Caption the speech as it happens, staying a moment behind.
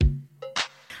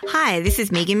Hi, this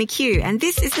is Megan McHugh, and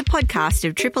this is the podcast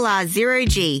of Triple R Zero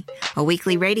G, a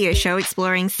weekly radio show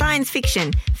exploring science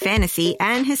fiction, fantasy,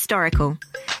 and historical.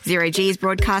 Zero G is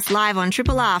broadcast live on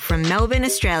Triple R from Melbourne,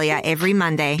 Australia, every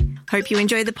Monday. Hope you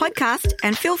enjoy the podcast,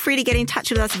 and feel free to get in touch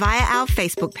with us via our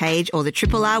Facebook page or the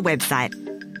Triple R website.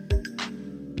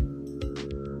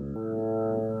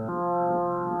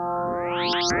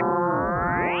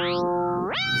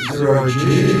 Zero G.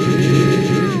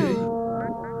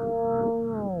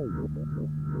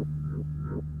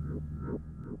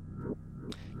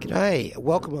 G'day,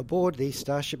 welcome aboard the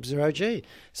Starship Zero G,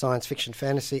 science fiction,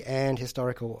 fantasy and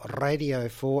historical radio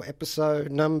for episode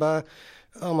number,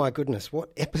 oh my goodness,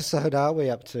 what episode are we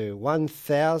up to?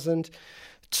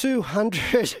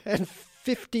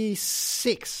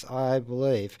 1256, I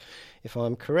believe, if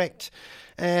I'm correct.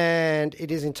 And it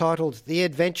is entitled The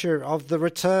Adventure of the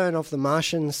Return of the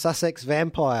Martian Sussex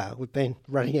Vampire. We've been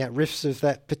running out riffs of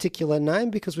that particular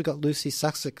name because we've got Lucy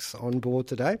Sussex on board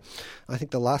today. I think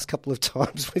the last couple of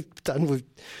times we've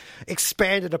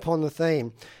expanded upon the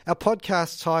theme. Our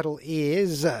podcast title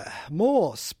is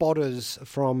More Spotters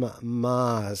from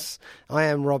Mars. I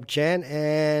am Rob Jan,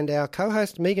 and our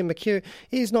co-host Megan McHugh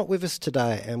is not with us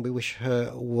today, and we wish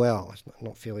her well. She's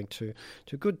not feeling too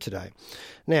good today.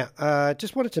 Now,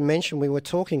 just wanted to mention we were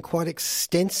talking quite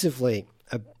extensively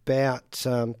about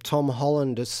Tom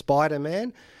Holland as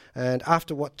Spider-Man, and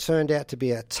after what turned out to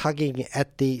be a tugging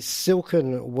at the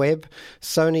silken web,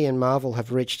 Sony and Marvel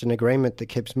have reached an agreement that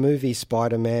keeps movie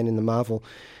Spider-Man in the Marvel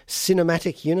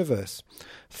Cinematic Universe.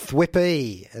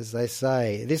 Thwippy, as they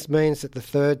say. This means that the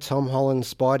third Tom Holland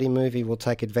Spidey movie will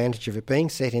take advantage of it being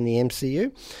set in the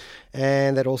MCU,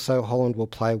 and that also Holland will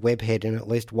play Webhead in at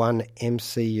least one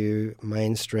MCU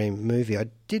mainstream movie. I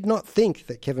did not think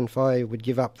that Kevin Feige would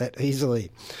give up that easily.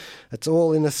 It's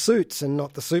all in the suits and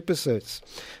not the super suits.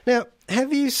 Now,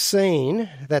 have you seen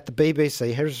that the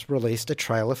BBC has released a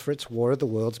trailer for its War of the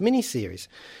Worlds miniseries,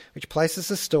 which places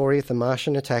the story of the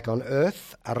Martian attack on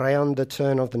Earth around the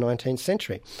turn of the 19th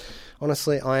century?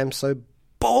 Honestly, I am so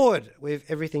bored with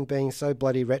everything being so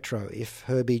bloody retro. If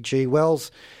Herbie G.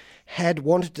 Wells had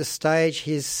wanted to stage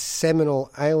his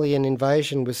seminal alien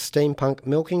invasion with steampunk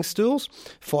milking stools,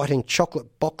 fighting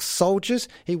chocolate box soldiers,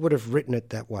 he would have written it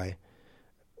that way,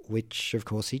 which of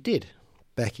course he did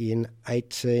back in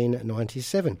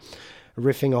 1897,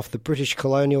 riffing off the British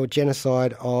colonial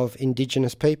genocide of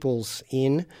Indigenous peoples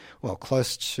in, well,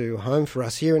 close to home for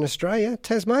us here in Australia,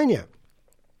 Tasmania.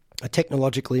 A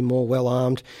technologically more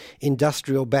well-armed,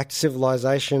 industrial-backed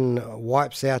civilization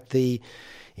wipes out the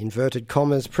inverted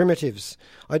commas primitives.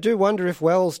 I do wonder if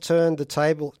Wells turned the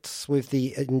tables with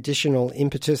the additional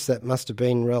impetus that must have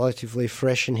been relatively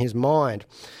fresh in his mind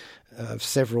of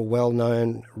several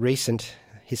well-known recent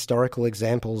historical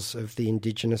examples of the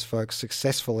Indigenous folks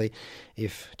successfully,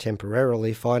 if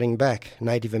temporarily, fighting back.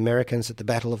 Native Americans at the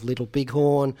Battle of Little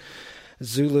Bighorn,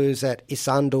 Zulus at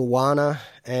Isandlwana,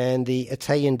 and the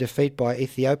Italian defeat by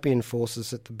Ethiopian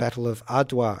forces at the Battle of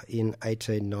Adwa in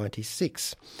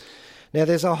 1896. Now,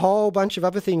 there's a whole bunch of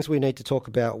other things we need to talk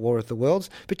about War of the Worlds,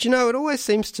 but you know, it always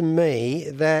seems to me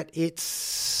that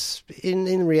it's,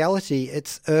 in reality,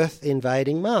 it's Earth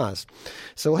invading Mars.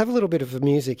 So we'll have a little bit of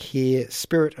music here,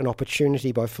 Spirit and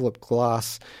Opportunity by Philip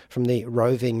Glass from the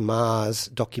Roving Mars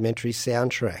documentary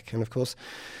soundtrack. And of course,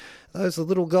 those are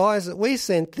little guys that we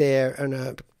sent there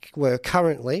and were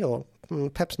currently, or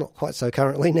perhaps not quite so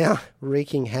currently now,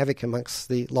 wreaking havoc amongst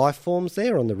the life forms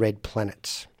there on the Red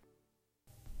Planet.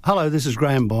 Hello, this is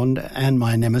Graham Bond and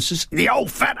my nemesis, the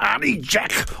old fat Arnie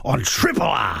Jack on Triple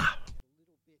R.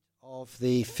 Of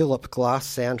the Philip Glass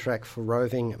soundtrack for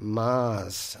Roving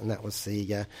Mars, and that was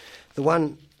the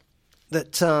one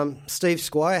that Steve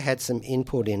Squire had some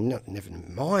input in. Never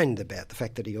mind about the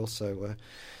fact that he also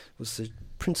was the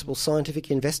principal scientific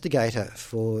investigator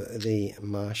for the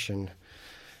Martian,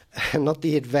 not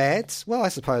the Advance. Well, I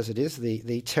suppose it is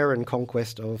the Terran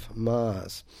conquest of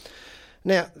Mars.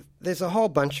 Now, there's a whole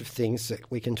bunch of things that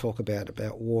we can talk about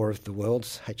War of the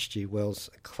Worlds, H.G.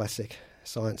 Wells' classic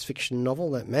science fiction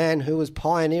novel, that man who was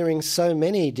pioneering so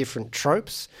many different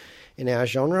tropes in our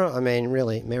genre. I mean,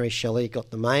 really, Mary Shelley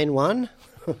got the main one,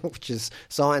 which is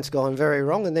science gone very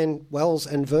wrong, and then Wells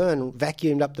and Verne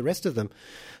vacuumed up the rest of them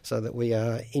so that we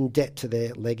are in debt to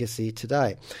their legacy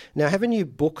today. Now, I have a new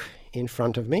book in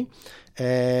front of me,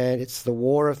 and it's The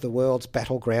War of the Worlds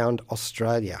Battleground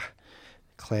Australia,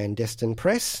 Clandestine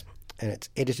Press, and it's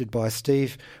edited by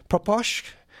Steve Proposh,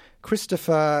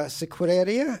 Christopher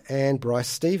Sequeira and Bryce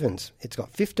Stevens. It's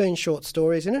got 15 short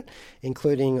stories in it,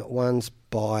 including ones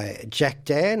by Jack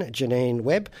Dan, Janine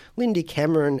Webb, Lindy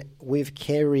Cameron with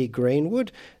Kerry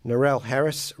Greenwood, Narelle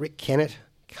Harris, Rick Kennett,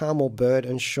 Carmel Bird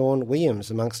and Sean Williams,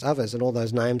 amongst others, and all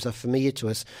those names are familiar to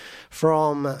us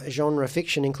from genre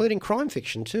fiction, including crime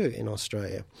fiction too in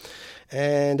Australia.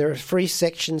 And there are 3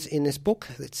 sections in this book.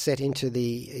 It's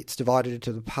divided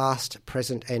into the past,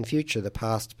 present and future, the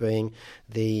past being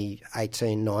the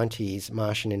 1890s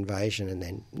Martian invasion, and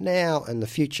then now, and the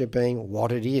future being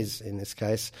what it is, in this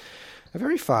case, a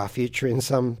very far future in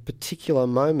some particular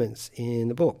moments in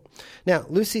the book. Now,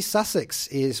 Lucy Sussex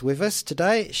is with us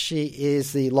today. She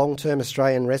is the long-term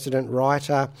Australian resident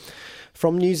writer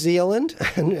from New Zealand,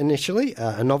 initially,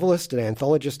 a novelist, an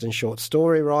anthologist and short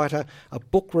story writer, a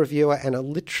book reviewer and a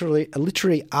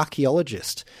literary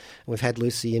archaeologist. We've had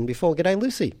Lucy in before. G'day,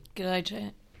 Lucy. G'day,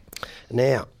 Jack.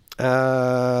 Now,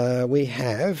 we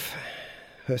have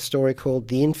her story called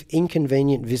The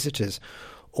Inconvenient Visitors,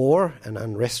 or An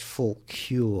Unrestful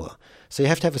Cure. So you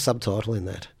have to have a subtitle in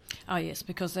that. Oh, yes,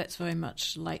 because that's very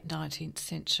much late 19th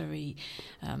century.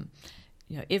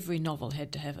 Every novel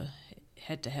had to have a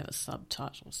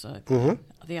subtitle. So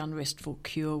The Unrestful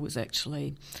Cure was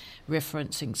actually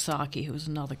referencing Saki, who was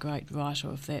another great writer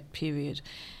of that period.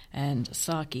 And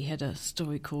Saki had a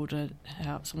story called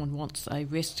how someone wants a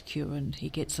rest cure and he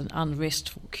gets an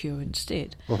unrestful cure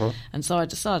instead. And so I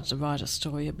decided to write a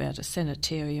story about a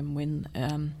sanitarium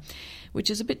which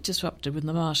is a bit disrupted when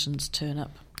the Martians turn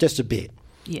up. Just a bit.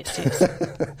 Yes.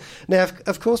 Now,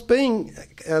 of course, being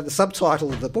the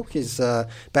subtitle of the book is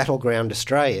Battleground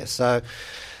Australia, so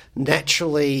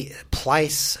naturally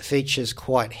place features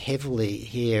quite heavily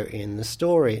here in the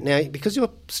story. Now, because your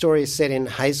story is set in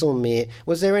Hazelmere,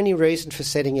 was there any reason for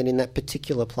setting it in that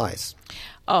particular place?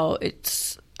 Oh,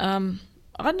 it's... I'd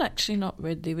actually not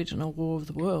read the original War of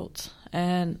the Worlds,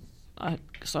 and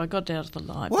so I got down to the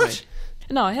library. What?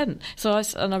 No, I hadn't. So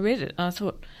I read it, and I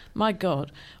thought, my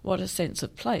God, what a sense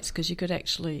of place, because you could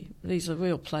actually... These are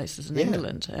real places in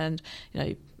England, and,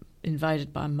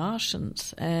 invaded by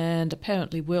Martians, and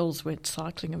apparently Wells went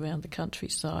cycling around the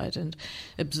countryside and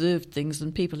observed things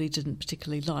and people he didn't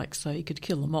particularly like, so he could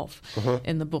kill them off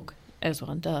in the book, as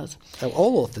one does. So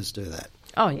all authors do that.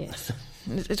 Oh, yes.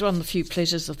 It's one of the few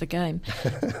pleasures of the game.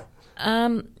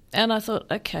 And I thought,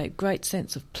 okay, great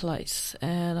sense of place.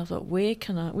 And I thought,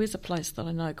 where's a place that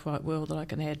I know quite well that I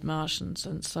can add Martians?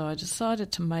 And so I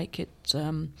decided to make it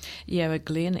Yarra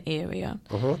Glen area.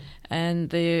 And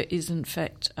there is, in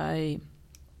fact, there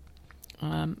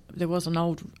was an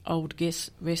old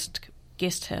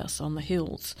guest house on the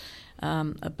hills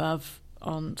above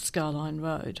on Skyline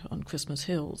Road on Christmas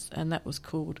Hills, and that was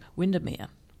called Windermere.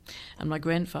 And my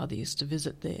grandfather used to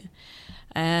visit there.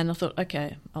 And I thought,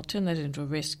 okay, I'll turn that into a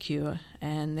rest cure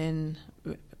and then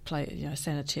play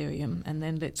sanitarium, and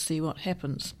then let's see what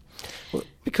happens. Well,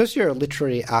 because you're a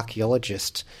literary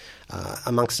archaeologist,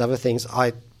 amongst other things,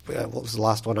 what was the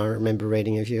last one I remember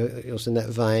reading of you? It was in that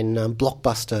vein,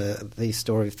 Blockbuster, the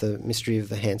story of the mystery of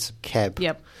the handsome cab.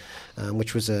 Yep.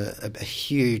 Which was a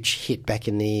huge hit back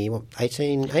in the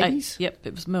 1880s? Yep,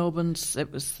 it was Melbourne's.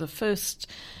 It was the first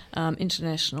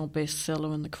international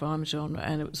bestseller in the crime genre,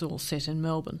 and it was all set in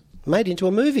Melbourne. Made into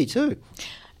a movie too.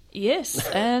 Yes,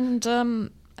 and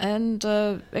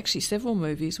actually several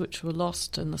movies which were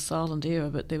lost in the silent era,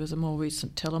 but there was a more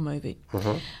recent telemovie.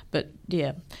 But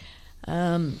yeah.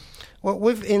 Well,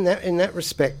 in that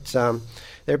respect, there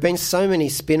have been so many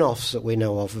spin-offs that we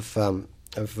know of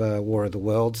War of the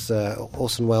Worlds,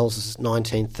 Orson Welles'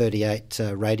 1938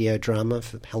 radio drama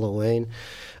for Halloween,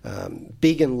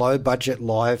 big and low-budget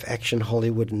live-action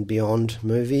Hollywood and beyond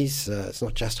movies. It's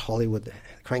not just Hollywood that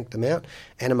cranked them out.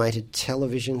 Animated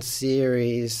television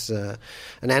series, an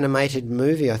animated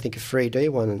movie, I think a 3D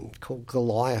one called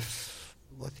Goliath.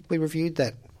 I think we reviewed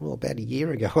that about a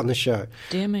year ago on the show.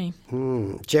 Dear me.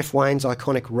 Jeff Wayne's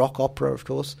iconic rock opera, of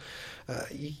course.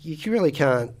 You really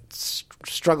can't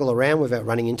struggle around without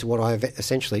running into what I've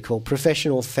essentially called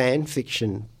professional fan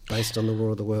fiction based on the War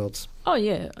of the Worlds. Oh,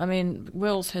 yeah. I mean,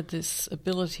 Wells had this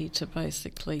ability to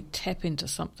basically tap into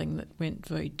something that went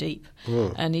very deep.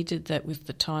 And he did that with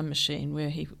The Time Machine, where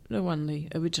he won the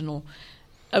original...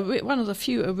 one of the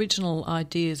few original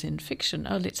ideas in fiction.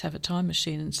 Oh, let's have a time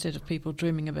machine instead of people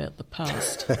dreaming about the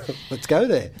past. Let's go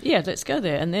there. Yeah, let's go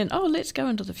there. And then, let's go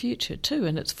into the future too.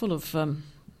 And it's full of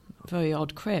very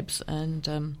odd crabs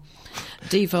and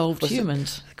devolved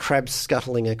humans. Crabs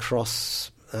scuttling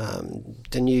across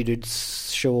denuded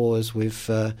shores with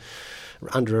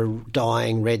under a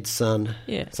dying red sun,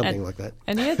 something like that.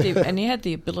 And he had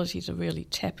the ability to really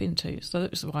tap into. So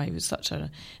that was why he was such an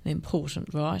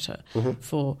important writer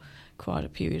for quite a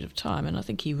period of time. And I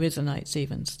think he resonates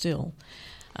even still,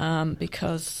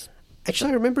 because.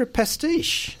 Actually, I remember a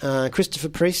pastiche. Christopher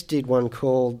Priest did one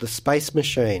called The Space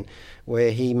Machine,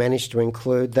 where he managed to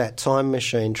include that time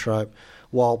machine trope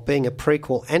while being a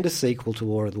prequel and a sequel to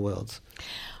War of the Worlds.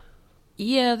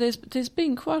 Yeah, there's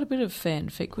been quite a bit of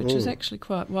fanfic, which is actually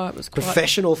quite why it was quite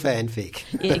Professional fanfic.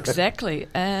 Yeah, exactly,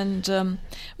 and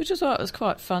which is why it was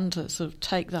quite fun to sort of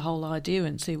take the whole idea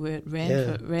and see where it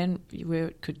where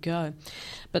it could go.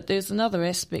 But there's another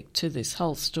aspect to this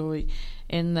whole story,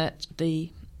 in that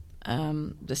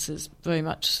this is very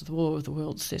much the War of the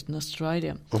Worlds set in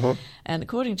Australia, and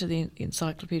according to the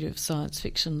Encyclopedia of Science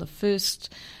Fiction, the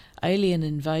first alien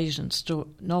invasion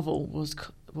novel was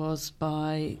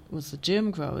the Germ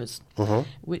Growers,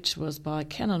 which was by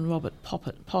Canon Robert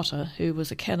Potter, who was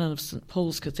a canon of St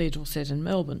Paul's Cathedral set in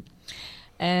Melbourne.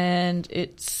 And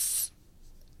it's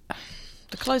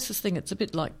the closest thing, it's a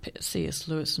bit like C.S.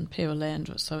 Lewis and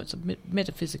Perelandra, so it's a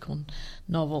metaphysical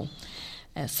novel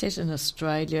set in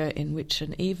Australia, in which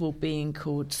an evil being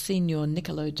called Signor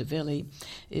Niccolo Davelli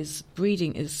is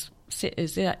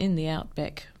in the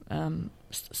outback,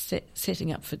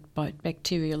 setting up for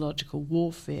bacteriological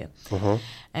warfare,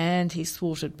 and he's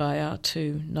thwarted by our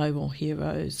two noble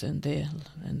heroes and their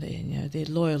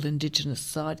loyal Indigenous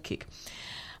sidekick.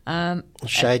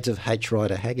 Shades of H.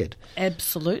 Rider Haggard.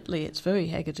 Absolutely, it's very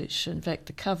Haggardish. In fact,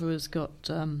 the cover has got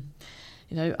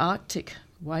Arctic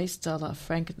waste a la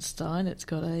Frankenstein. It's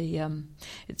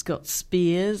got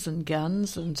spears and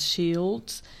guns and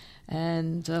shields,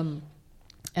 and an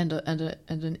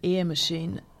air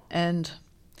machine. And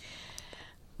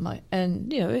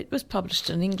it was published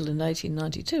in England in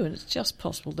 1892, and it's just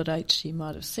possible that H.G.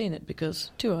 might have seen it,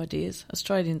 because two ideas: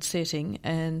 Australian setting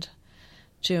and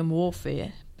germ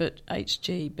warfare. But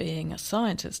H.G., being a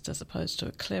scientist as opposed to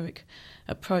a cleric,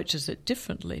 approaches it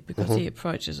differently, because he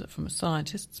approaches it from a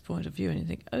scientist's point of view, and you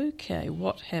think, okay,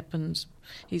 what happens?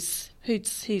 He's heard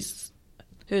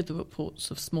the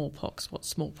reports of smallpox, what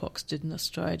smallpox did in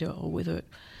Australia, or whether it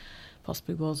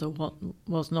possibly was or what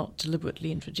was not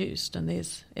deliberately introduced, and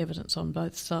there's evidence on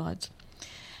both sides.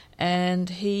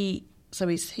 And he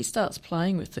starts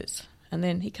playing with this, and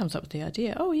then he comes up with the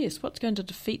idea, oh yes, what's going to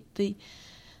defeat the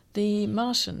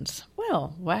Martians?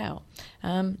 Well, wow,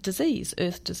 Earth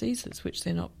diseases, which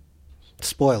they're not.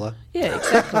 Spoiler. Yeah,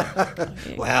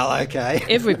 exactly. Well, okay.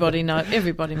 Everybody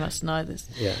must know this.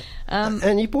 Yeah.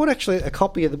 And you bought actually a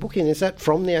copy of the book in. Is that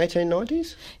from the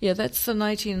 1890s? Yeah, that's the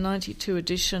 1992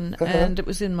 edition, and it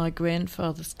was in my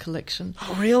grandfather's collection.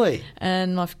 Oh, really?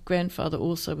 And my grandfather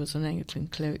also was an Anglican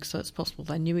cleric, so it's possible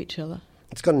they knew each other.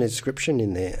 It's got an inscription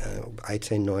in there,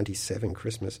 1897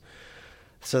 Christmas.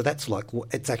 So that's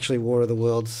it's actually War of the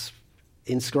Worlds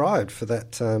inscribed for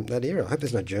that era. I hope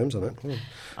there's no germs on it.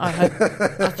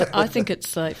 I think it's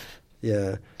safe.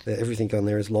 Yeah, everything on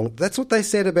there is long. That's what they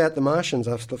said about the Martians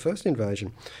after the first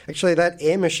invasion. Actually, that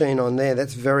air machine on there,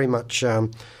 that's very much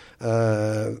Rober,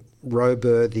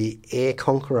 the Air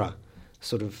Conqueror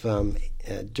sort of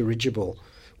dirigible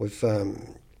with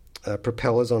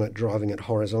propellers on it driving it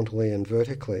horizontally and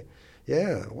vertically.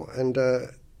 Yeah, and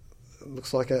it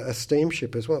looks like a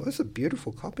steamship as well. That's a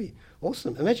beautiful copy.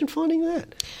 Awesome. Imagine finding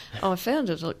that. I found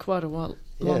it quite a long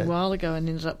while ago and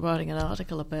ended up writing an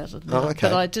article about it. Oh, okay.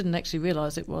 But I didn't actually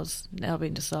realise it was now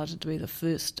been decided to be the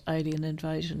first alien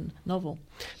invasion novel.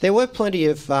 There were plenty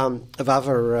of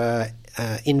other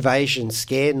invasion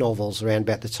scare novels around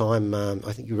about the time.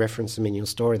 I think you referenced them in your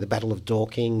story, The Battle of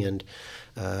Dorking and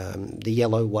The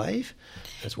Yellow Wave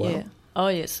as well. Yeah. Oh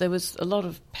yes, there was a lot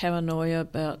of paranoia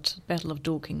about Battle of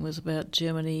Dorking was about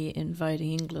Germany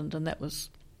invading England, and that was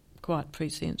quite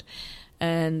prescient.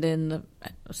 And then the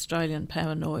Australian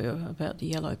paranoia about the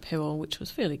Yellow Peril, which was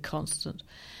fairly constant.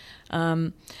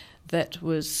 That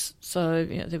was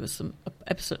there was some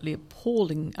absolutely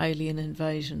appalling alien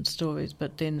invasion stories,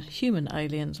 but then human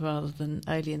aliens rather than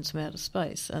aliens from outer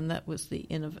space, and that was the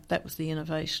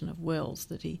innovation of Wells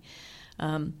that he.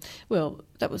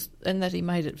 That he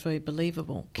made it very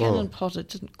believable. Canon Potter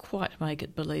didn't quite make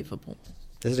it believable.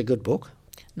 Is it a good book?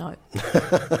 No.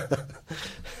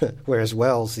 Whereas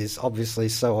Wells is obviously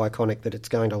so iconic that it's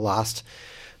going to last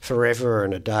forever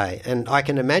and a day. And I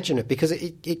can imagine it because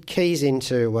it keys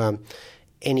into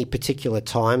any particular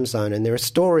time zone. And there are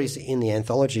stories in the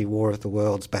anthology War of the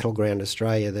Worlds, Battleground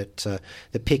Australia, that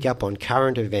pick up on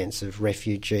current events of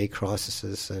refugee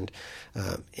crises and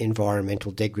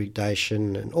environmental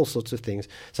degradation and all sorts of things.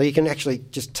 So you can actually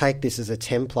just take this as a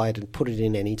template and put it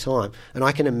in any time. And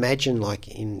I can imagine, like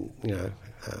in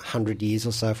 100 years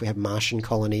or so, if we have Martian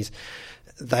colonies,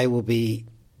 they will be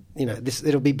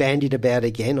it'll be bandied about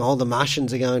again. Oh, the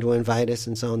Martians are going to invade us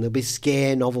and so on. There'll be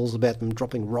scare novels about them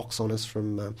dropping rocks on us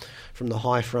from the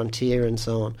high frontier and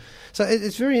so on. So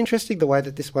it's very interesting the way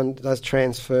that this one does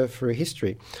transfer through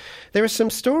history. There are some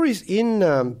stories in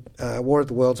War of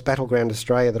the Worlds, Battleground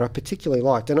Australia that I particularly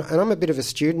liked, and I'm a bit of a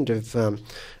student of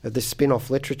this spin-off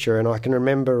literature, and I can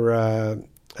remember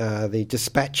the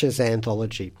Dispatches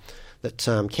anthology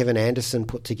that Kevin Anderson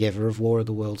put together of War of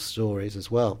the Worlds stories as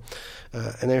well.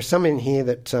 And there are some in here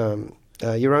that,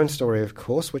 your own story, of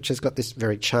course, which has got this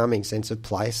very charming sense of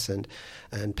place and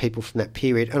people from that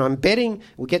period. And I'm betting,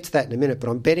 we'll get to that in a minute, but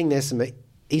I'm betting there's some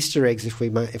Easter eggs, if we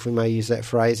may use that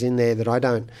phrase, in there that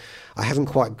I haven't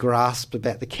quite grasped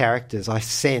about the characters. I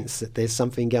sense that there's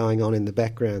something going on in the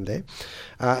background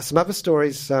there. Some other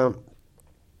stories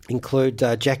include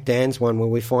Jack Dan's one, where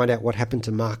we find out what happened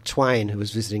to Mark Twain, who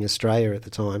was visiting Australia at the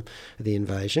time of the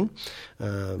invasion.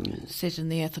 Set in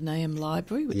the Athenaeum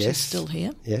Library, which is still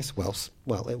here. Yes, well,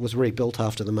 it was rebuilt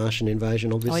after the Martian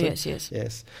invasion, obviously. Oh,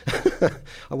 yes.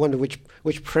 I wonder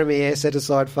which premier set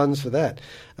aside funds for that.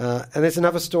 And there's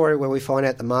another story where we find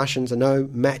out the Martians are no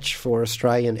match for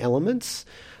Australian elements.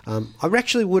 I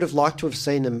actually would have liked to have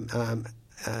seen them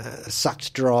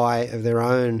sucked dry of their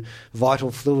own vital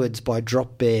fluids by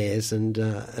drop bears and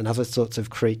other sorts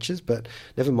of creatures, but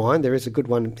never mind, there is a good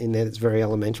one in there that's very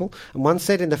elemental. And one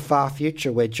set in the far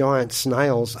future where giant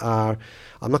snails are,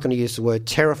 I'm not going to use the word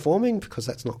terraforming because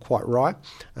that's not quite right,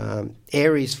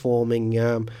 Ares forming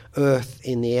Earth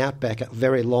in the outback a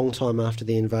very long time after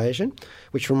the invasion,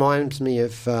 which reminds me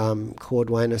of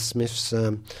Cordwainer Smith's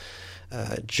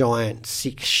giant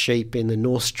sick sheep in the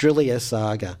Norstrilia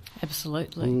saga.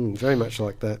 Absolutely. Very much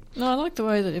like that. No, I like the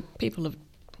way that people have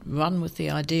run with the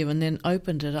idea and then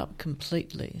opened it up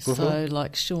completely. Mm-hmm. So,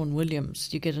 like Sean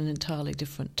Williams, you get an entirely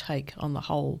different take on the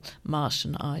whole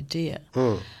Martian idea.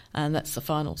 And that's the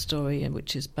final story,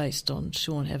 which is based on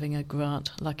Sean having a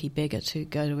grant, lucky beggar, to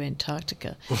go to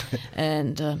Antarctica.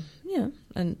 And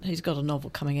he's got a novel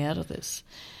coming out of this.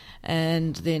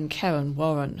 And then Karen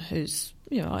Warren, who's,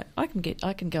 I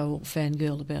can go all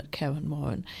fangirl about Karen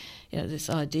Warren. This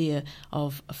idea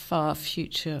of a far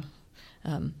future,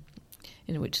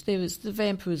 in which the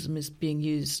vampirism is being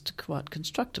used quite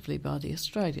constructively by the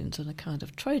Australians in a kind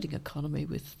of trading economy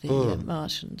with the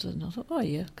Martians. And I thought, oh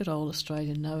yeah, good old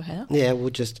Australian know-how. Yeah, we'll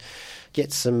just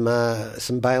get some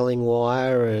baling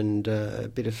wire and a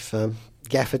bit of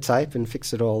gaffer tape and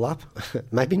fix it all up.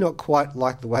 Maybe not quite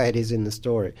like the way it is in the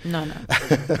story. No.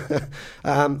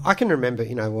 I can remember,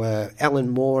 Alan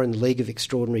Moore and the League of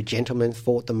Extraordinary Gentlemen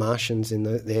fought the Martians in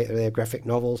their graphic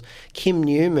novels. Kim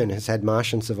Newman has had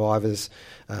Martian survivors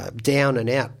down and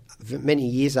out many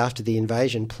years after the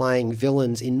invasion, playing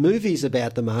villains in movies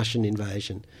about the Martian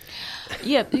invasion.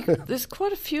 Yeah, there's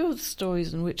quite a few of the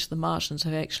stories in which the Martians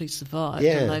have actually survived,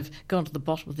 yeah. And they've gone to the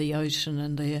bottom of the ocean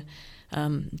and they're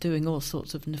doing all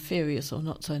sorts of nefarious or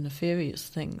not so nefarious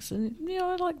things. And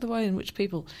I like the way in which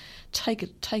people take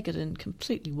it in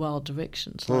completely wild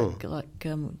directions, like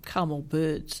Carmel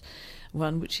Bird's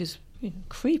one, which is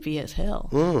creepy as hell.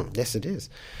 Yes, it is.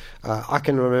 I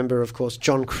can remember, of course,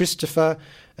 John Christopher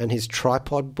and his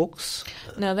tripod books.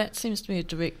 Now, that seems to be a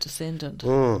direct descendant.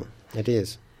 It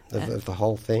is, of the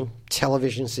whole thing.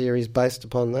 Television series based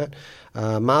upon that.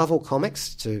 Marvel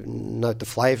Comics, to note the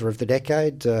flavour of the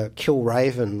decade,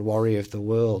 Killraven, Warrior of the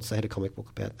Worlds. They had a comic book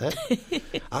about that.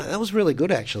 That was really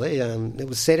good, actually. It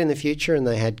was set in the future and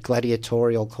they had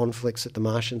gladiatorial conflicts that the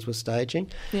Martians were staging.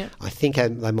 Yeah. I think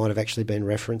they might have actually been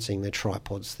referencing their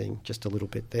tripods thing just a little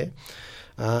bit there.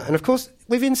 And of course,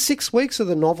 within 6 weeks of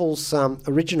the novel's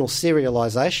original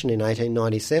serialisation in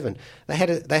 1897, they had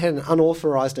an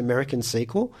unauthorised American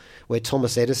sequel where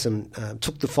Thomas Edison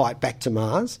took the fight back to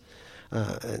Mars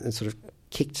and sort of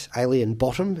kicked alien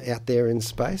bottom out there in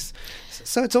space.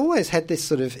 So it's always had this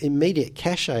sort of immediate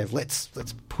cachet of let's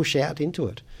push out into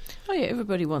it. Oh yeah,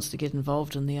 everybody wants to get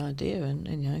involved in the idea,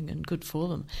 and good for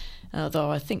them. Though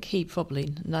I think he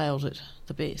probably nailed it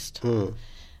the best,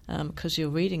 because you're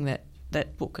reading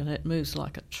that book and it moves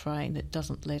like a train. It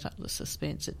doesn't let up the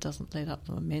suspense. It doesn't let up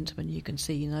the momentum, and you can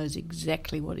see he knows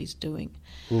exactly what he's doing.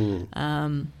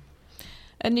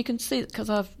 And you can see, because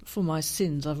for my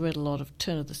sins, I've read a lot of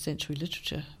turn-of-the-century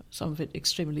literature, some of it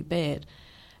extremely bad,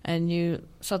 and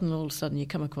all of a sudden you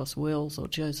come across Wells or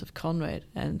Joseph Conrad,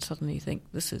 and suddenly you think,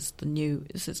 this is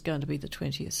going to be the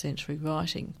 20th century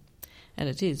writing. And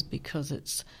it is, because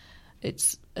it's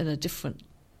in a different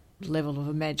level of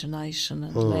imagination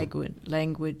and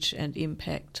language and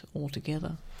impact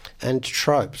altogether. And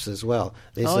tropes as well.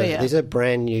 These are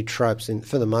brand new tropes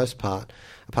for the most part,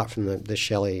 apart from the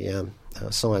Shelley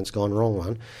science gone wrong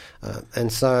one.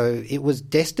 And so it was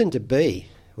destined to be,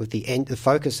 with the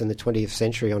focus in the 20th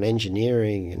century on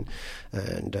engineering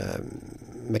and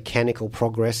mechanical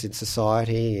progress in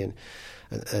society and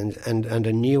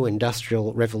a new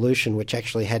industrial revolution, which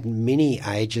actually had many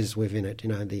ages within it.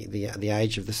 The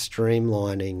age of the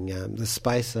streamlining, the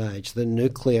space age, the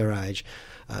nuclear age,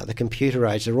 the computer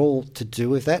age. They're all to do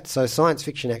with that. So science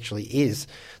fiction actually is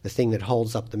the thing that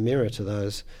holds up the mirror to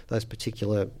those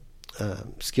particular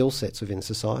skill sets within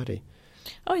society.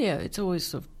 Oh yeah, it's always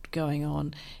sort of going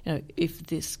on. If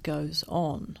this goes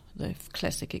on, the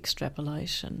classic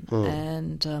extrapolation,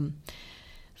 and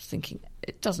thinking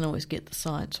it doesn't always get the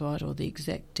science right or the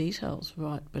exact details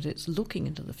right, but it's looking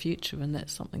into the future, and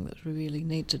that's something that we really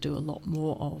need to do a lot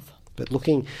more of. But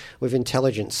looking with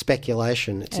intelligent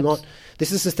speculation, it's not.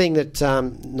 This is the thing that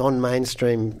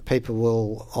non-mainstream people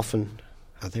will often.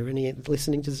 Are there any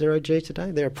listening to Zero G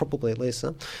today? There are probably at least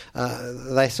some.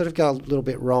 They sort of go a little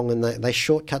bit wrong, and they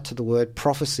shortcut to the word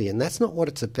prophecy, and that's not what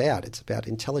it's about. It's about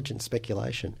intelligent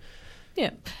speculation.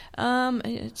 Yeah,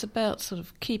 it's about sort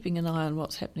of keeping an eye on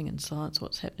what's happening in science,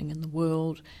 what's happening in the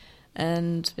world.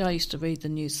 And I used to read The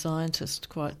New Scientist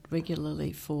quite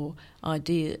regularly for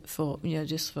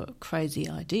just for crazy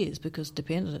ideas, because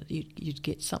depending on it, you'd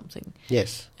get something.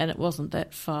 Yes. And it wasn't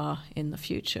that far in the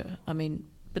future. They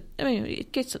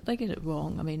get it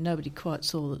wrong. I mean, nobody quite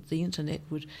saw that the internet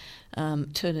would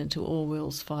turn into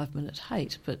Orwell's 5-Minute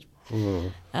Hate, but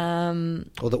or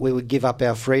that we would give up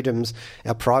our freedoms,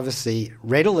 our privacy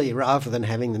readily, rather than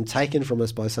having them taken from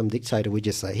us by some dictator. We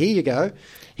just say, "Here you go.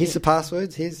 Here's the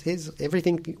passwords. Here's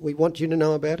everything we want you to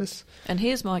know about us. And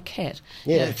here's my cat.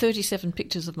 Yeah. 37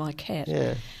 pictures of my cat."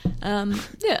 Yeah.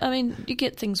 You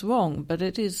get things wrong, but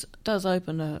it does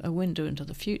open a window into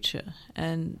the future,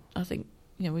 and I think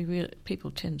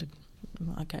people tend to.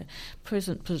 Okay,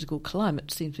 present political climate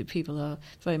seems to be people are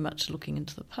very much looking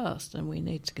into the past, and we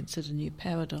need to consider new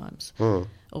paradigms, or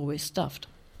we're stuffed.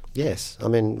 Yes, I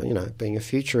mean, being a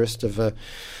futurist of a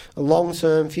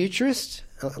long-term futurist,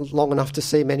 long enough to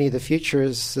see many of the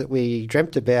futures that we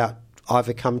dreamt about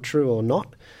either come true or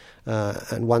not,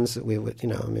 and ones that we would,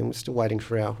 we're still waiting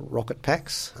for our rocket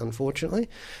packs, unfortunately.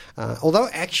 Although,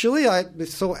 actually, I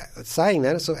saw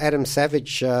Adam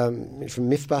Savage from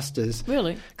Mythbusters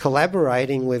really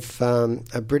collaborating with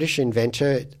a British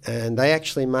inventor, and they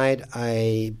actually made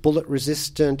a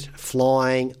bullet-resistant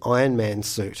flying Iron Man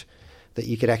suit that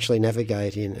you could actually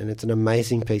navigate in, and it's an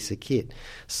amazing piece of kit.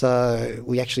 So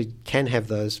we actually can have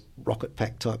those rocket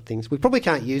pack type things. We probably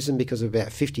can't use them because of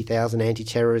about 50,000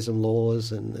 anti-terrorism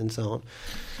laws and so on.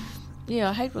 Yeah,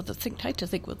 I hate to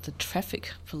think what the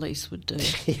traffic police would do.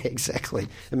 Yeah, exactly.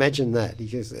 Imagine that,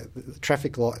 because the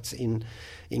traffic lights in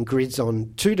grids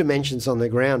on 2 dimensions on the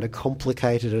ground are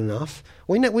complicated enough.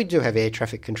 We do have air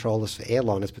traffic controllers for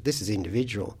airliners, but this is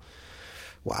individual.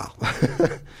 Wow.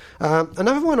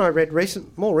 Another one I read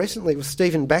more recently was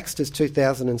Stephen Baxter's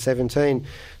 2017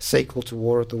 sequel to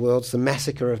War of the Worlds, The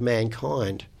Massacre of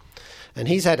Mankind. And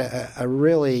he's had a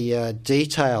really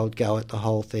detailed go at the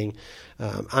whole thing,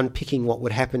 unpicking what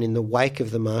would happen in the wake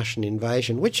of the Martian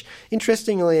invasion, which,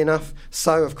 interestingly enough,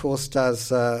 so, of course,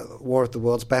 does War of the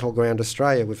Worlds Battleground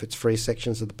Australia with its 3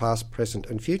 sections of the past, present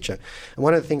and future. And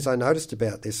one of the things I noticed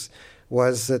about this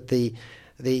was that the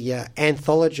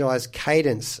anthologised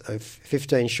cadence of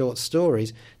 15 short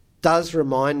stories does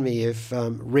remind me of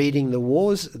reading the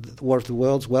War of the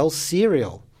Worlds Wells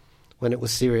serial when it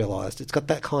was serialised. It's got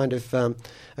that kind of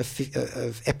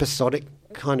episodic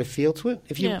kind of feel to it.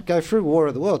 If you go through War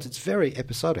of the Worlds, it's very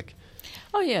episodic.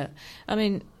 Oh, yeah. I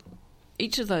mean,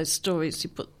 each of those stories you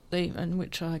put in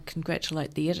which I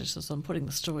congratulate the editors on putting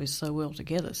the stories so well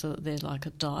together so that they're like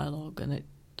a dialogue and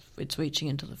it's reaching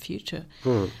into the future.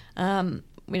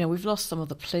 We've lost some of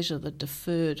the pleasure, the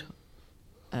deferred,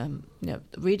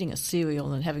 reading a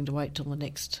serial and having to wait till the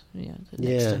next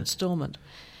instalment.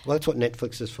 Well, that's what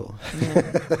Netflix is for.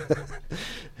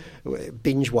 Yeah.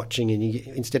 Binge watching, and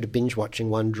instead of binge watching,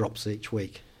 one drops each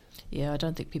week. Yeah, I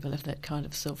don't think people have that kind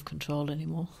of self-control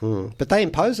anymore. But they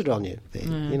impose it on you,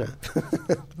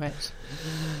 Right.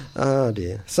 Oh,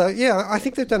 dear. So, yeah, I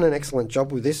think they've done an excellent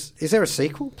job with this. Is there a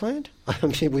sequel planned? I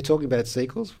mean, we're talking about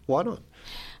sequels. Why not?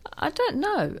 I don't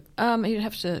know. You'd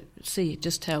have to see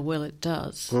just how well it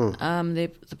does.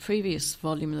 The previous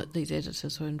volume that these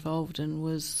editors were involved in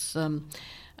was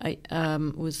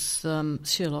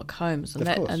Sherlock Holmes, and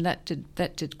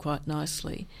that did quite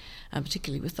nicely,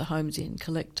 particularly with the Holmesian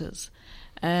collectors.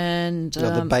 And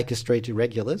the Baker Street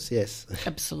Irregulars, yes.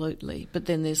 Absolutely. But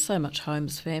then there's so much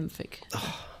Holmes fanfic.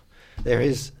 Oh, there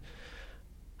is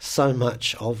so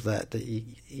much of that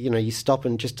you stop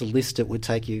and just to list it would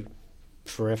take you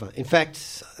forever. In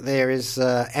fact, there is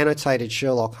annotated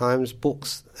Sherlock Holmes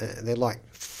books. They're like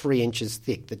 3 inches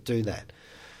thick that do that.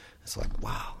 It's like,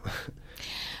 wow.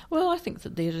 Well, I think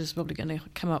that the editor's probably going to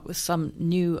come up with some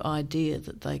new idea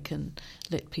that they can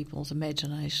let people's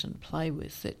imagination play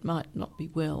with. It might not be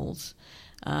Wells,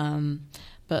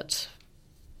 but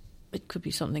it could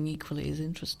be something equally as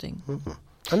interesting. Mm-hmm.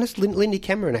 And it's Lindy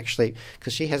Cameron, actually,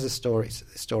 because she has a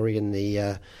story in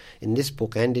the in this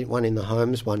book and one in the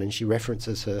Holmes one, and she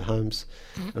references her Holmes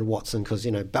and Watson because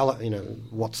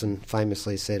Watson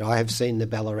famously said, "I have seen the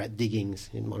Ballarat diggings"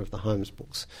 in one of the Holmes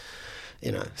books.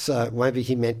 So maybe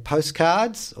he meant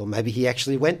postcards, or maybe he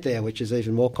actually went there, which is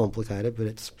even more complicated.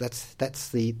 But that's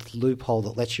the loophole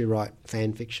that lets you write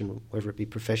fan fiction, whether it be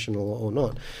professional or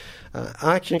not.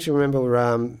 I actually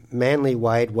remember Manly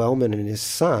Wade Wellman and his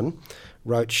son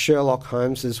wrote Sherlock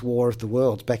Holmes's War of the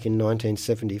Worlds back in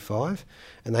 1975,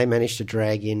 and they managed to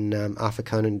drag in Arthur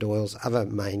Conan Doyle's other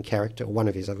main character, or one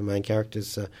of his other main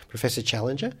characters, Professor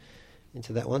Challenger,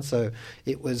 into that one. So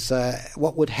it was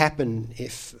what would happen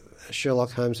if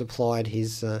Sherlock Holmes applied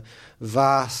his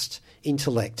vast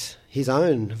intellect, his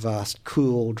own vast,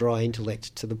 cool, dry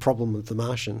intellect, to the problem of the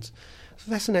Martians. It's a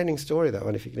fascinating story, though,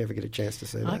 and if you can ever get a chance to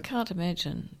see that. I can't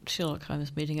imagine Sherlock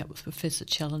Holmes meeting up with Professor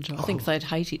Challenger. I think they'd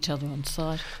hate each other on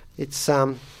sight. It's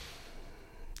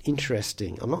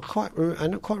interesting. I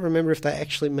don't quite remember if they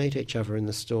actually meet each other in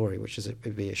the story, which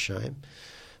would be a shame.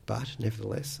 But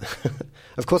nevertheless,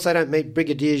 of course, they don't meet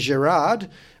Brigadier Gerard,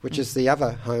 which is the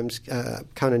other Holmes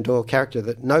Conan Doyle character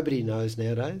that nobody knows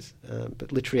nowadays,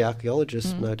 but literary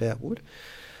archaeologists no doubt would.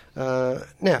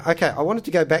 Now, okay, I wanted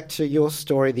to go back to your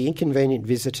story, The Inconvenient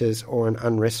Visitors or an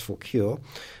Unrestful Cure,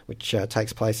 which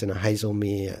takes place in a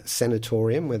Hazelmere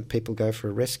sanatorium where people go for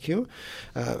a rest cure.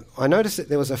 I noticed that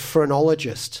there was a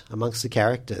phrenologist amongst the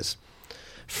characters.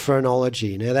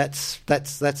 Phrenology. Now that's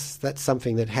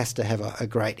something that has to have a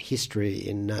great history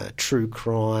in true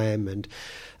crime and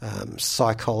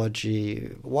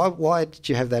psychology. Why did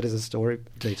you have that as a story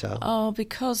detail? Oh,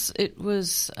 because it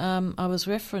was I was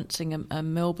referencing a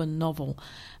Melbourne novel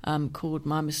called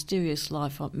My Mysterious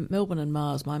Life on Melbourne and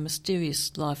Mars, My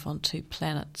Mysterious Life on Two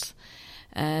Planets,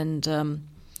 and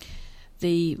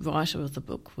the writer of the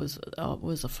book was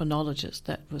a phrenologist.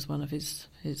 That was one of his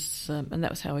and that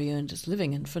was how he earned his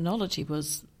living. And phrenology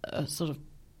was a sort of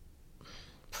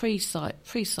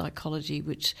pre-psychology,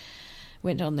 which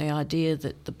went on the idea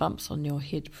that the bumps on your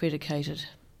head predicated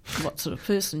what sort of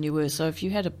person you were. So if you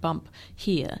had a bump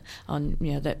here,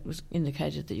 that was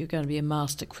indicated that you're going to be a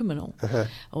master criminal,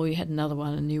 or you had another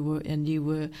one and you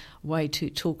were way too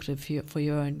talkative for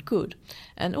your own good.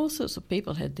 And all sorts of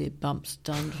people had their bumps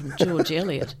done, from George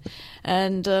Eliot,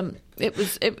 and it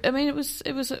was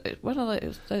one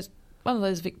of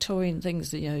those Victorian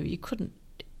things that you couldn't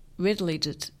readily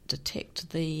detect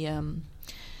the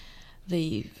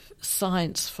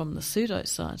science from the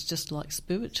pseudoscience, just like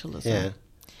spiritualism. Yeah.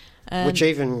 Which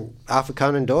even Arthur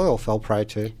Conan Doyle fell prey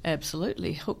to.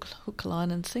 Absolutely, hook, line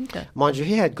and sinker. Mind you,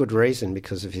 he had good reason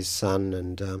because of his son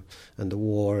and the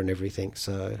war and everything.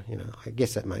 So I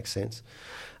guess that makes sense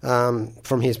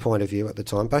from his point of view at the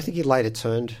time. But I think he later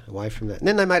turned away from that. And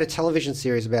then they made a television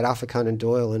series about Arthur Conan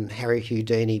Doyle and Harry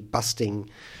Houdini busting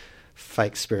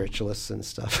fake spiritualists and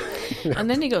stuff. And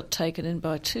then he got taken in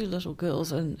by two little girls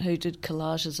who did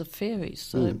collages of fairies.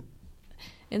 So.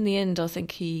 In the end, I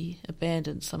think he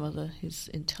abandoned some of his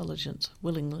intelligence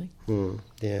willingly.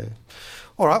 Yeah.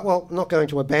 All right, well, not going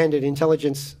to abandon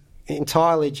intelligence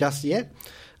entirely just yet,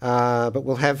 but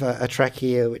we'll have a track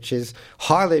here which is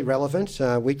highly relevant.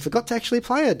 We forgot to actually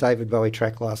play a David Bowie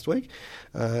track last week,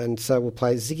 and so we'll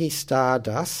play Ziggy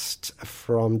Stardust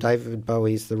from David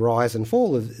Bowie's The Rise and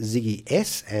Fall of Ziggy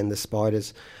S and the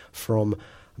Spiders from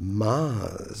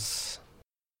Mars.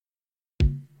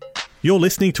 You're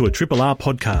listening to a Triple R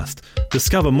podcast.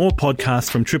 Discover more podcasts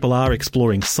from Triple R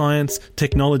exploring science,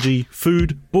 technology,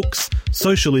 food, books,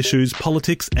 social issues,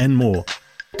 politics and more.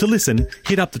 To listen,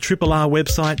 hit up the Triple R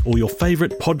website or your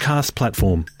favourite podcast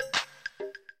platform.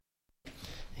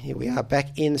 Here we are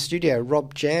back in the studio,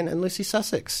 Rob Jan and Lucy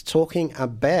Sussex, talking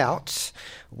about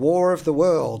War of the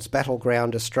Worlds,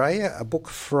 Battleground Australia, a book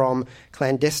from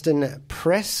Clandestine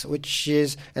Press, which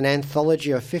is an anthology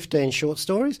of 15 short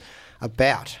stories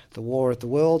about the War of the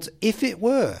Worlds, if it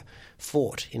were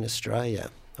fought in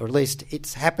Australia, or at least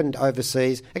it's happened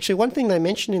overseas. Actually, one thing they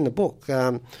mentioned in the book,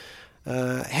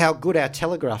 how good our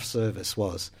telegraph service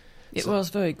was. It was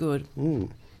very good.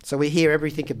 So we hear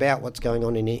everything about what's going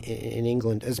on in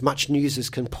England, as much news as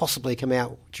can possibly come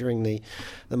out during the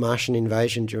Martian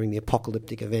invasion, during the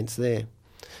apocalyptic events there.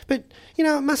 But,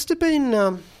 it must have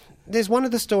been there's one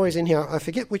of the stories in here, I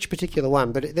forget which particular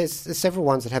one, but there's several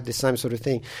ones that have this same sort of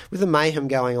thing. With the mayhem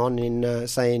going on in,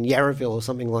 say, in Yarraville or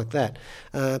something like that,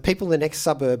 people in the next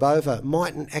suburb over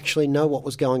mightn't actually know what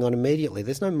was going on immediately.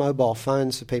 There's no mobile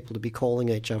phones for people to be calling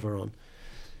each other on.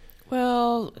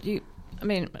 Well, they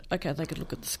could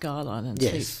look at the skyline and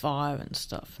see fire and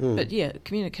stuff. But yeah,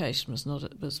 communication was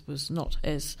not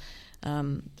as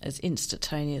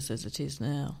instantaneous as it is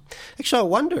now. Actually, I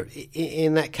wonder,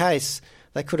 in that case,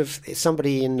 they could have,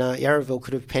 somebody in Yarraville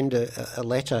could have penned a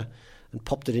letter and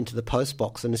popped it into the post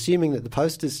box, and assuming that the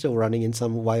post is still running in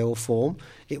some way or form,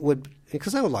 it would,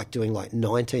 because they were doing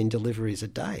 19 deliveries a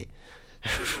day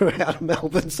throughout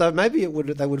Melbourne, so maybe they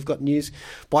would have got news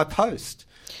by post.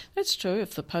 That's true,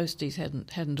 if the posties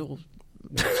hadn't all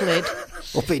fled.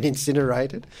 Or been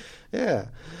incinerated. Yeah.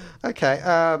 Okay.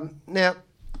 Now,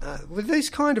 with these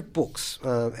kind of books,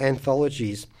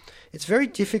 anthologies, it's very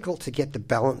difficult to get the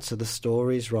balance of the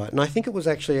stories right. And I think it was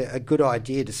actually a good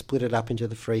idea to split it up into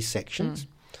the 3 sections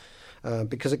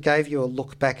because it gave you a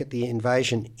look back at the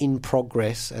invasion in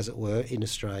progress, as it were, in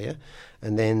Australia,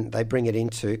 and then they bring it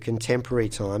into contemporary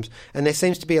times. And there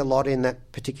seems to be a lot in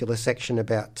that particular section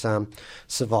about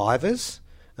survivors,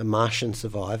 Martian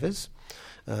survivors.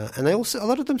 And they also, a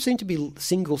lot of them seem to be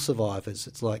single survivors.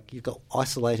 It's like you've got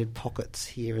isolated pockets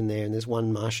here and there, and there's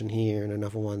one Martian here and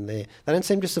another one there. They don't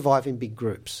seem to survive in big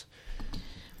groups.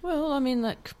 Well, I mean,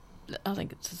 I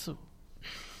think it's a sort of,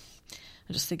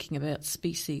 I'm just thinking about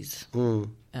species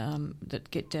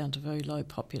that get down to very low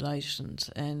populations,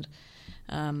 and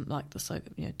like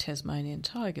the Tasmanian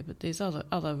tiger. But there's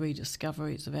other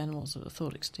rediscoveries of animals that are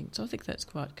thought extinct. So I think that's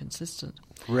quite consistent.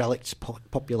 Relict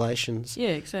populations. Yeah,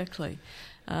 exactly.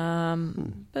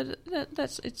 But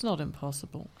it's not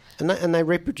impossible. And they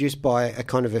reproduce by a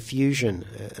kind of a fusion,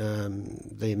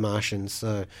 the Martians.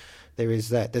 So there is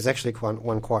that. There's actually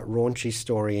one quite raunchy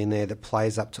story in there that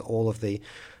plays up to all of the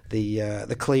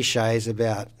cliches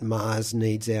about Mars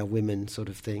needs our women sort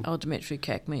of thing. Oh, Dmitry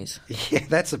Kakmes. Yeah,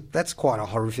 that's quite a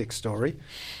horrific story.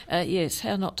 Yes,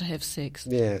 how not to have sex.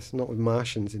 Yes, not with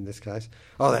Martians in this case.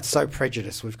 Oh, that's so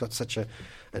prejudiced. We've got such an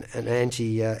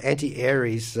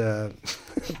anti-Aries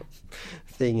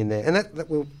thing in there. And that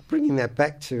we're bringing that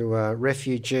back to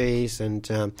refugees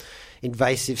and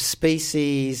invasive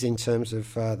species in terms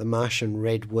of the Martian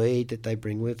red weed that they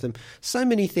bring with them. So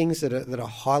many things that are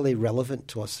highly relevant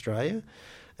to Australia.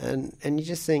 And you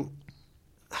just think,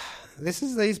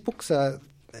 these books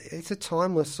it's a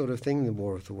timeless sort of thing, the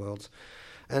War of the Worlds.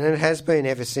 And it has been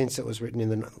ever since it was written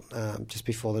in just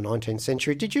before the 19th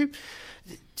century. Did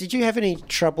you have any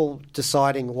trouble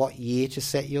deciding what year to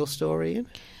set your story in?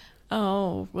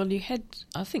 Oh, well, you had,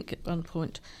 I think at one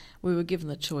point we were given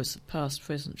the choice of past,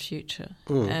 present, future,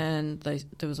 and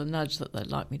there was a nudge that they'd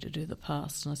like me to do the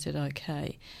past, and I said,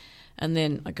 okay. And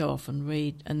then I go off and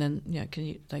read, and then,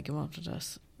 they go on to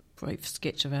us a brief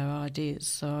sketch of our ideas.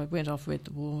 So I went off, read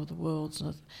The War of the Worlds,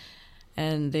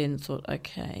 and then thought,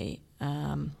 okay,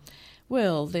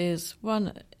 well, there's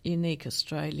one unique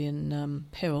Australian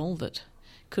peril that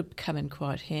could come in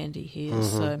quite handy here.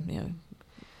 So,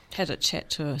 had a chat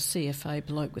to a CFA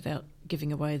bloke without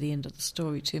giving away the end of the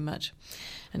story too much,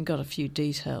 and got a few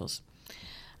details.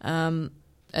 And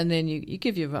then you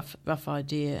give your rough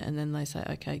idea, and then they say,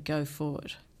 okay, go for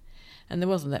it. And there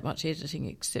wasn't that much editing,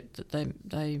 except that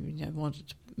they wanted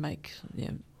to make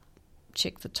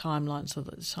check the timeline so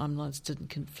that the timelines didn't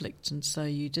conflict, and so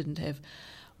you didn't have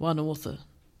one author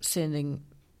sending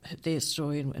their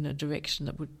story in a direction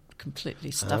that would completely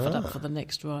stuff it up for the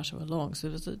next writer along. So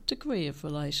there's a degree of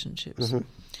relationships,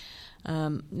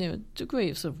 a degree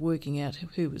of sort of working out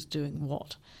who was doing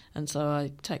what. And so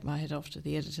I take my hat off to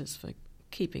the editors for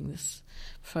keeping this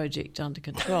project under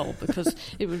control, because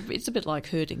it's a bit like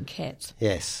herding cats.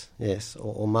 Yes,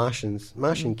 or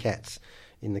Martian cats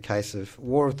in the case of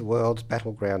War of the Worlds,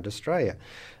 Battleground Australia.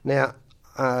 Now,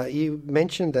 you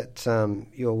mentioned that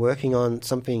you're working on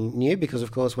something new because,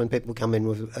 of course, when people come in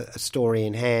with a story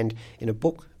in hand in a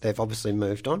book, they've obviously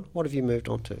moved on. What have you moved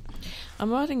on to?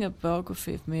 I'm writing a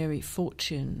biography of Mary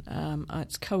Fortune.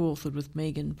 It's co-authored with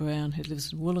Megan Brown, who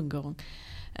lives in Wollongong.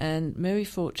 And Mary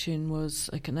Fortune was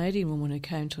a Canadian woman who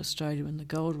came to Australia in the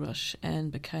gold rush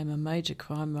and became a major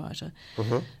crime writer.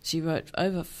 She wrote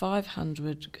over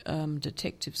 500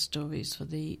 detective stories for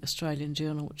the Australian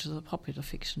Journal, which is a popular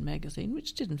fiction magazine,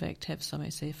 which did in fact have some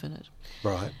SF in it.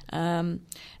 Right.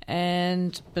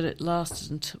 But it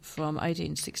lasted from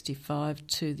 1865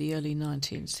 to the early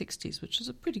 1960s, which was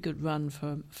a pretty good run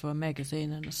for a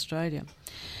magazine in Australia.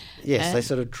 Yes, they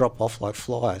sort of drop off like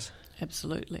flies.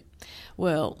 Absolutely.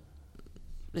 Well,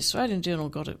 the Australian Journal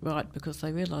got it right because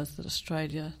they realised that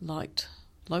Australia liked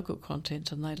local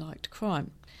content and they liked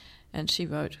crime. And she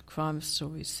wrote crime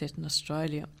stories set in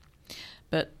Australia.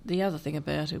 But the other thing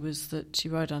about it was that she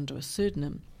wrote under a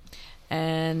pseudonym.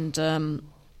 And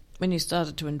when you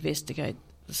started to investigate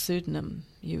the pseudonym,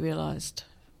 you realised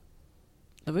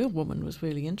the real woman was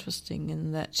really interesting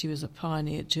in that she was a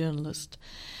pioneer journalist.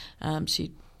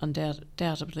 She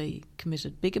undoubtedly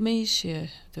committed bigamy. There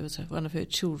was one of her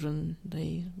children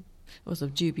was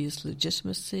of dubious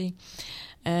legitimacy,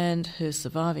 and her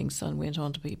surviving son went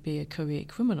on to be a career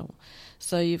criminal.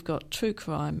 So you've got true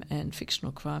crime and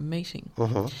fictional crime meeting.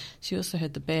 Uh-huh. She also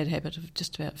had the bad habit of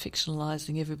just about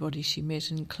fictionalising everybody she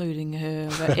met, including her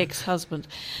ex-husband.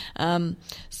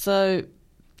 So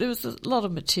there was a lot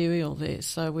of material there.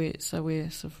 So we're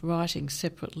sort of writing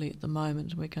separately at the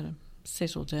moment. We're going to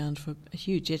settle down for a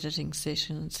huge editing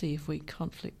session and see if we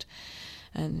conflict.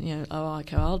 And,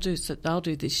 okay, I'll do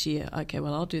this year. Okay,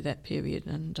 well, I'll do that period.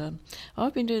 And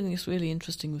I've been doing this really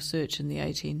interesting research in the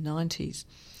 1890s.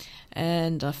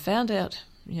 And I found out,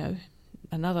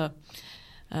 another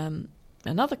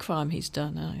crime he's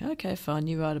done. Okay, fine,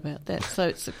 you write about that. So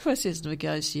it's a process of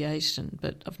negotiation,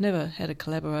 but I've never had a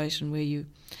collaboration where you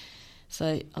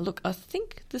say, look, I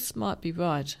think this might be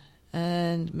right.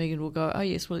 And Megan will go, oh,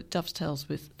 yes, well, it dovetails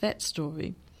with that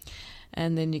story.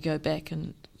 And then you go back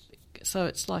and... So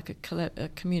it's like a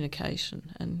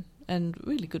communication and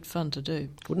really good fun to do.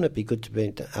 Wouldn't it be good to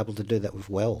be able to do that with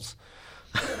Wells?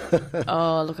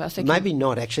 Oh, look, I think... Maybe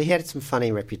not, actually. He had some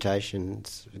funny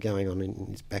reputations going on in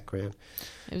his background.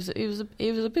 He was a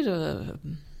bit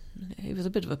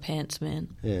of a pants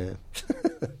man. Yeah.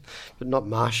 But not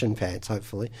Martian pants,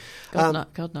 hopefully. God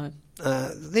no.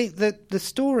 The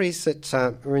stories that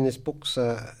are in this book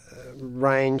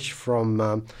range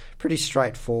from pretty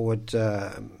straightforward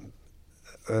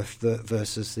Earth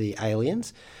versus the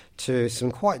aliens to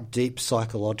some quite deep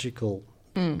psychological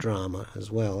drama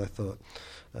as well, I thought.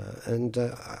 And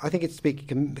I think it's to be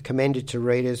commended to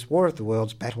readers. War of the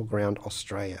Worlds, Battleground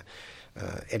Australia,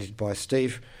 edited by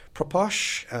Steve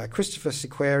Proposh, Christopher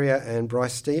Sequeria and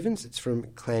Bryce Stevens. It's from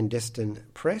Clandestine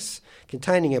Press,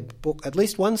 containing a book, at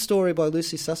least one story by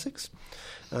Lucy Sussex,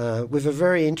 with a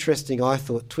very interesting, I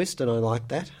thought, twist, and I like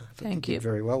that. I thought Thank you you. did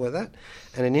very well with that.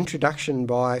 And an introduction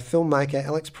by filmmaker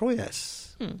Alex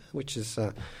Proyas, which is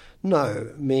no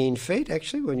mean feat,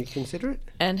 actually, when you consider it.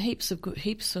 And heaps of good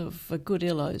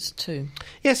illos too.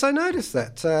 Yes, I noticed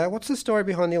that. What's the story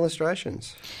behind the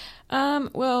illustrations?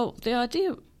 Well, the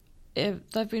idea,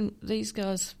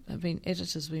 editors have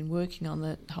been working on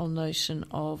that whole notion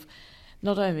of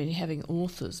not only having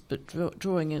authors but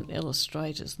drawing in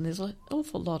illustrators, and there's an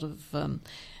awful lot of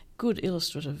good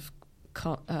illustrative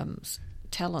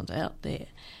talent out there,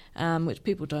 which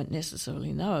people don't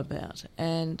necessarily know about,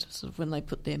 and sort of when they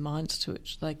put their minds to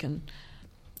it, they can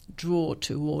draw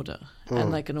to order,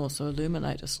 and they can also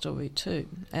illuminate a story too.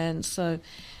 And so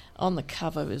on the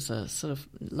cover is a sort of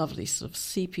lovely sort of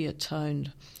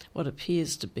sepia-toned, what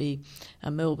appears to be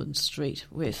a Melbourne street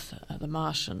with the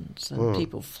Martians and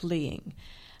people fleeing.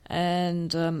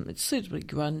 And it's suitably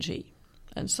grungy.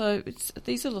 And so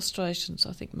these illustrations,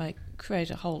 I think, create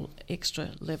a whole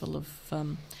extra level of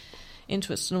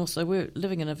interest. And also we're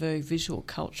living in a very visual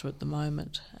culture at the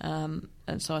moment. And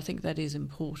so I think that is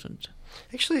important.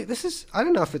 Actually, I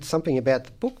don't know if it's something about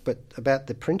the book, but about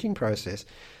the printing process.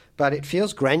 But it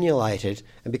feels granulated,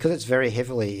 and because it's very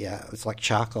heavily, it's like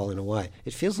charcoal in a way.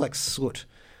 It feels like soot,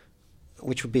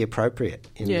 which would be appropriate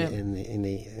in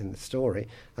the story,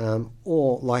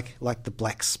 or like the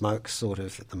black smoke sort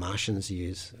of that the Martians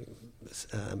use,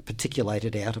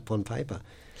 particulated out upon paper.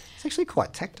 It's actually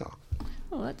quite tactile.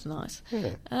 Oh, that's nice.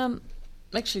 Yeah.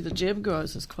 Actually, the Gem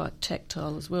Growers is quite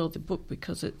tactile as well, the book,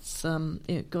 because it's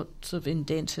got sort of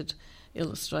indented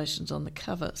illustrations on the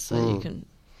cover, so you can...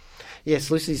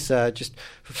 Yes, Lucy's just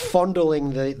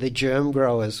fondling the Germ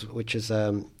Growers, which is,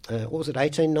 what was it,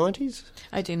 1890s?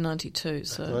 1892,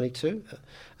 so... 92,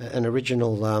 an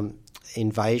original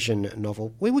invasion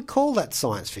novel. We would call that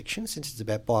science fiction, since it's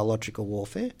about biological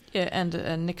warfare. Yeah,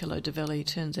 and Niccolo de Velli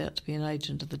turns out to be an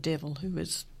agent of the devil who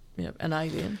is an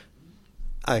alien.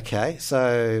 Okay,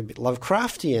 so a bit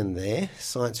Lovecraftian there,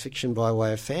 science fiction by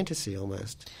way of fantasy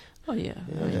almost. Oh, yeah.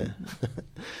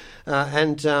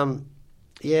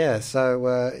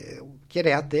 So get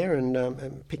out there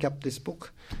and pick up this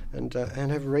book and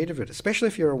have a read of it, especially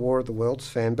if you're a War of the Worlds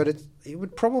fan. But it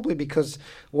would probably, because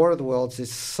War of the Worlds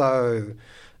is so,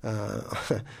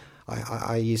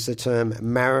 I use the term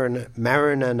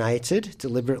marinated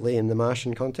deliberately in the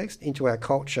Martian context, into our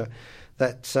culture,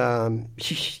 that,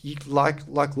 you,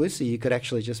 like Lucy, you could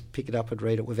actually just pick it up and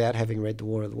read it without having read The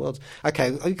War of the Worlds.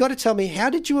 Okay, you've got to tell me, how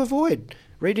did you avoid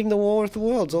reading The War of the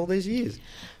Worlds all these years?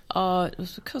 It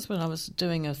was because when I was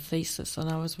doing a thesis and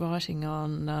I was writing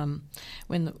on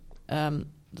when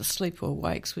the Sleeper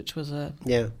Awakes, which was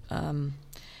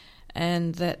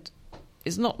and that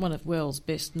is not one of Wells'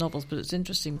 best novels, but it's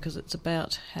interesting because it's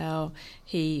about how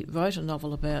he wrote a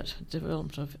novel about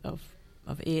development of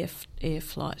air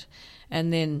flight,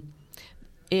 and then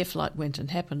air flight went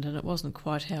and happened, and it wasn't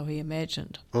quite how he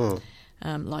imagined.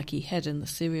 Like he had in the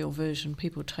serial version,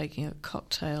 people taking a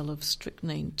cocktail of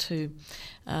strychnine to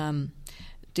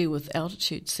deal with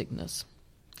altitude sickness,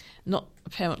 not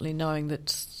apparently knowing that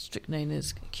strychnine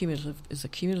is a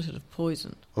cumulative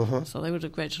poison. So they would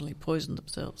have gradually poisoned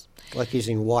themselves. Like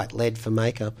using white lead for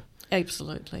makeup.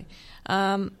 Absolutely.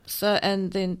 And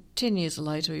then 10 years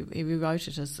later, he rewrote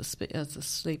it as the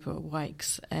Sleeper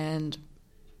Awakes, and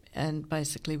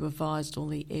basically revised all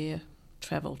the air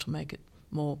travel to make it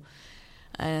more.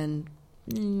 And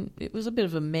it was a bit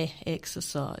of a meh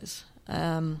exercise.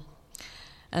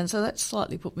 And so that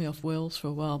slightly put me off Wells for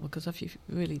a while, because if you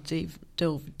really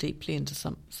delve deeply into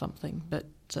something, but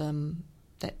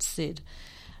that said,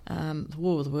 The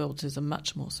War of the Worlds is a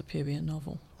much more superior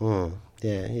novel.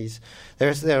 Yeah,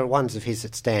 there are ones of his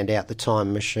that stand out. The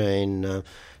Time Machine, The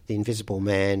Invisible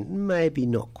Man, maybe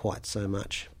not quite so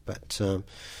much, but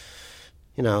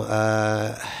and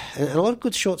a lot of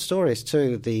good short stories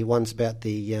too. The ones about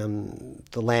the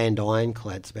land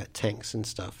ironclads, about tanks and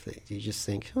stuff, that you just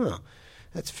think,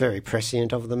 that's very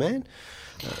prescient of the man.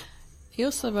 He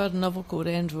also wrote a novel called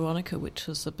Anne Veronica, which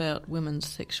was about women's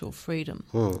sexual freedom,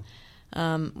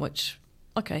 which,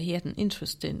 he had an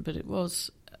interest in, but it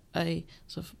was a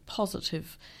sort of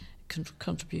positive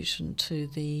contribution to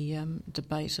the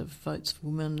debate of votes for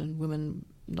women and women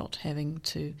not having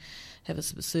to have a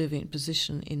subservient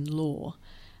position in law.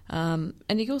 And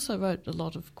he also wrote a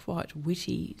lot of quite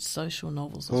witty social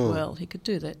novels as well. He could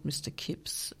do that, Mr.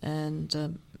 Kipps and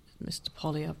Mr.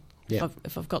 Polly,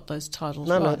 if I've got those titles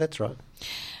right. No, that's right.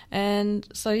 And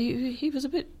so he was a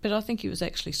bit, but I think he was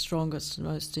actually strongest and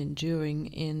most enduring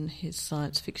in his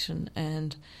science fiction,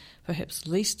 and perhaps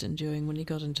least enduring when he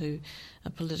got into a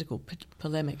political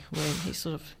polemic when he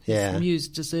sort of his muse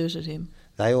deserted him.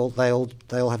 They all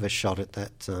have a shot at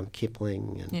that,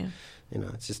 Kipling, and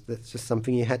that's just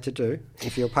something you had to do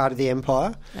if you're part of the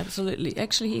empire. Absolutely.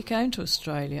 Actually, he came to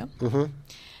Australia,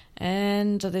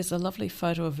 and there's a lovely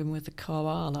photo of him with a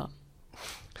koala.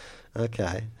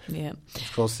 Okay. Yeah.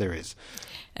 Of course there is.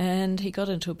 And he got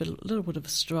into a little bit of a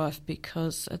strife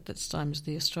because at that time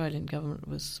the Australian government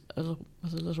was a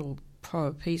little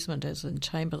pro-appeasement, as in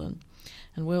Chamberlain.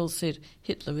 And Wells said,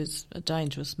 Hitler is a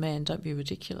dangerous man, don't be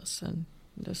ridiculous. And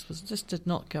this did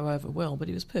not go over well, but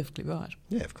he was perfectly right.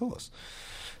 Yeah, of course.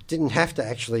 Didn't have to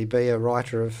actually be a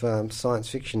writer of science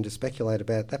fiction to speculate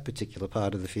about that particular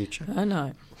part of the future. I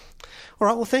know. All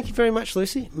right, well, thank you very much,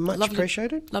 Lucy. Much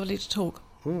appreciated. Lovely to talk.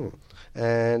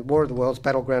 And War of the Worlds,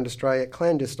 Battleground Australia,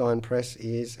 Clandestine Press,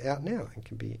 is out now and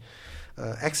can be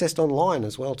accessed online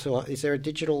as well too. Is there a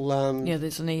digital...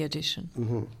 there's an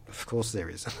e-edition. Of course there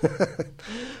is.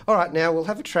 All right, now we'll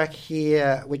have a track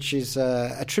here which is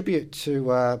a tribute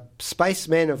to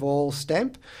Spacemen of All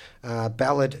Stamp,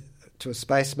 Ballad to a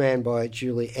Spaceman by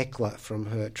Julie Eckler from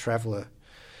her Traveller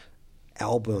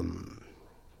album.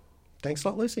 Thanks a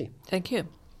lot, Lucy. Thank you.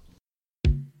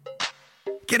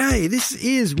 G'day, this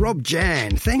is Rob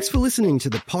Jan. Thanks for listening to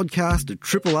the podcast of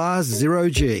Triple R's Zero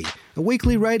G, a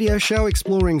weekly radio show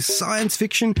exploring science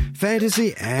fiction,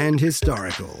 fantasy and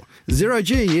historical. Zero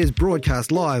G is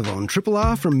broadcast live on Triple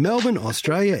R from Melbourne,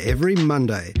 Australia every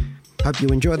Monday. Hope you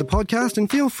enjoy the podcast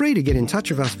and feel free to get in touch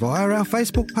with us via our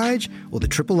Facebook page or the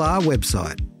Triple R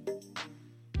website.